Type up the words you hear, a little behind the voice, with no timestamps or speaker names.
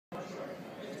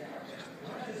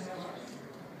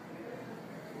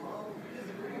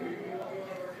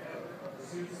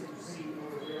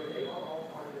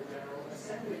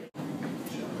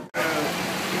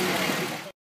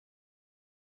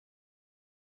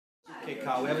Okay,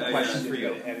 Kyle, we have a question for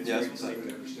you. Yes.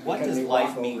 What does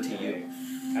life mean to you?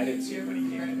 I didn't see him when he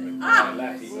came in. When I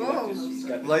left, he's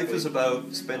got Life is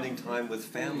about spending time with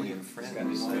family and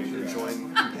friends and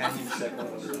enjoying companionship.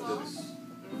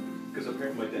 Because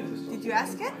apparently my dentist. Did you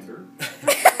ask it?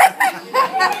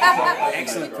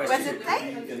 excellent Was question. it there?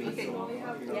 Okay.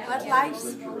 What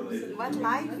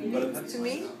life means to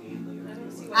me?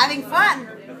 Having fun.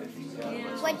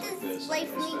 What does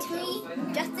life mean to me?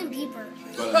 Justin Bieber.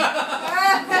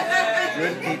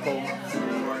 Good people,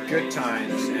 good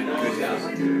times, and good health.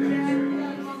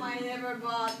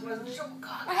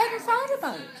 I haven't thought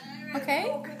about it, okay?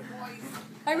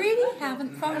 I really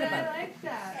haven't thought about it.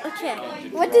 Okay.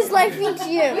 What does life mean to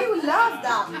you? We love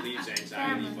that.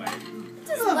 What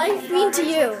does life mean to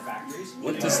you?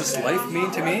 What does this life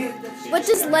mean to me? What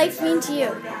does life mean to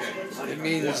you? It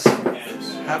means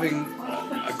having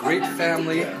a great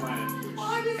family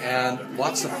and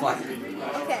lots of fun.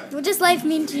 Okay. What does life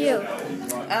mean to you?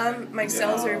 My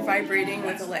cells are vibrating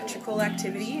with electrical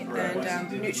activity,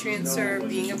 and nutrients are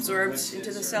being absorbed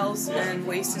into the cells, and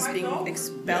waste is being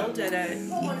expelled at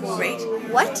an equal rate.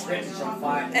 What?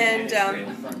 And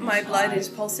my blood is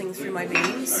pulsing through my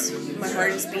veins, my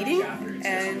heart is beating,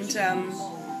 and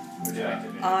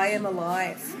I am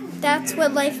alive. That's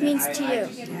what life means to you.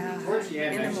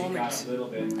 Yeah, in the moment,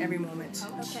 every moment.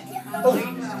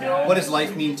 What does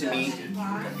life mean to me?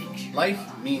 Life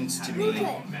means to me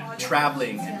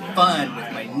traveling and fun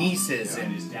with my nieces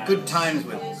and good times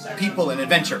with people and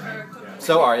adventure.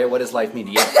 So, Aria, what does life mean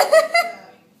to you?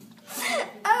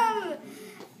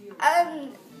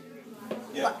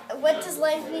 What does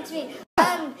life mean to me?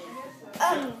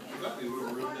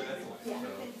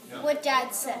 What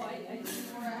Dad said.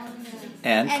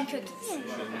 And? Cookies.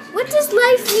 What does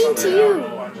life mean to you?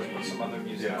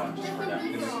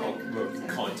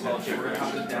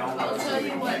 I'll tell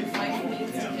you what life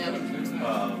means to him.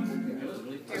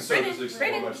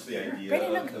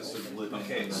 Brennan, look.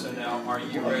 Okay, so now are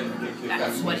you ready?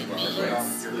 That's what it means.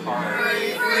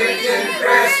 Freakin'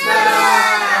 Christmas!